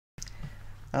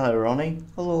Hello, Ronnie.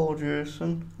 Hello,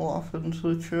 Jason. What happened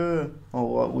to the chair? Oh,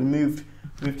 well, we moved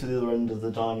to the other end of the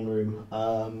dining room.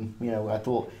 I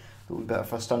thought it would be better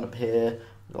if I stand up here.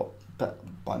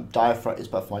 My diaphragm is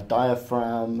better for my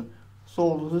diaphragm.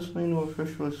 So does this mean we're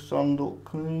officially stand-up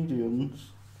comedians?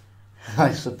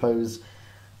 I suppose.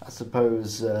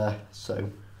 So.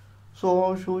 So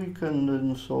how's your weekend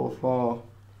been so far?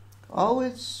 Oh,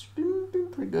 it's been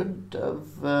pretty good.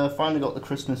 I've finally got the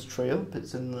Christmas tree up.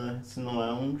 It's in the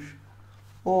lounge.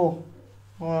 Oh,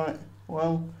 right.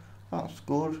 Well, that's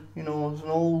good. You know, as an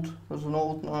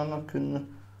old man, I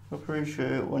can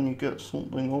appreciate it when you get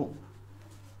something up.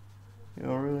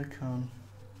 Yeah, I really can.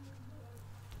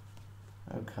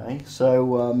 Okay,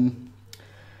 so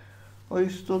are you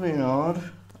studying hard?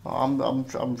 I'm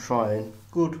trying.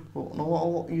 Good, but no matter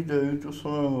what you do, just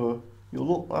remember, you'll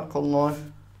look back on life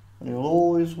and you'll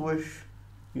always wish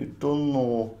you'd done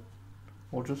more,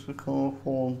 or just become a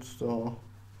porn star.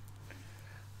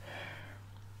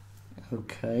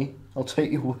 Okay, I'll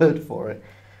take your word for it.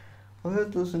 I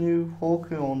heard there's a new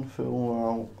Pokemon film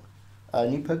out. A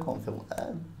new Pokemon film.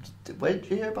 Where did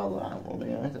you hear about that,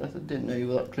 Ronnie? I didn't know you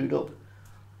were that clued up.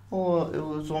 Oh, it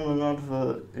was on an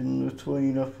advert in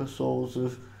between episodes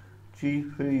of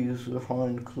GPs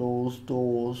behind closed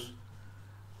doors.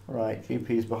 Right,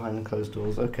 GPs behind closed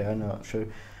doors. Okay, I know that show.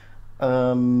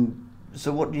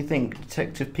 So what do you think?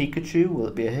 Detective Pikachu? Will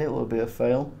it be a hit? Will it be a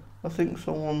fail? I think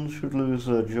someone should lose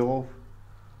their job.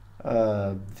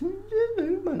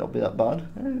 It might not be that bad.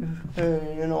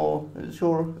 You know, it's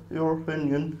your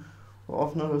opinion. But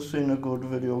I've never seen a good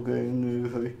video game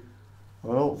movie. I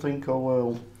don't think I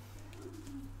will.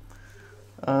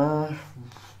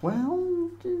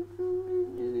 Well,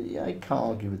 I can't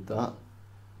argue with that.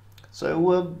 So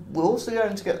we're also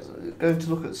going to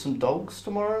look at some dogs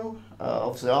tomorrow.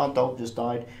 Obviously, our dog just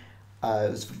died.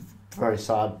 It was very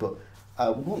sad, but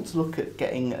we want to look at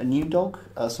getting a new dog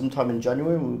sometime in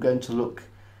January. We're going to look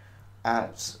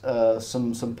at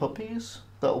some puppies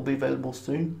that will be available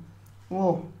soon.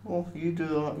 Oh, you do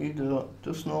that.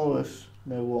 Just know this.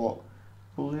 You know what?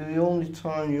 Will be the only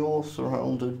time you're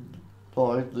surrounded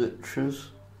by bitches.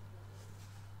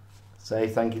 Say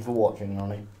thank you for watching,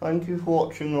 Ronnie. Thank you for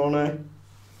watching, Ronnie.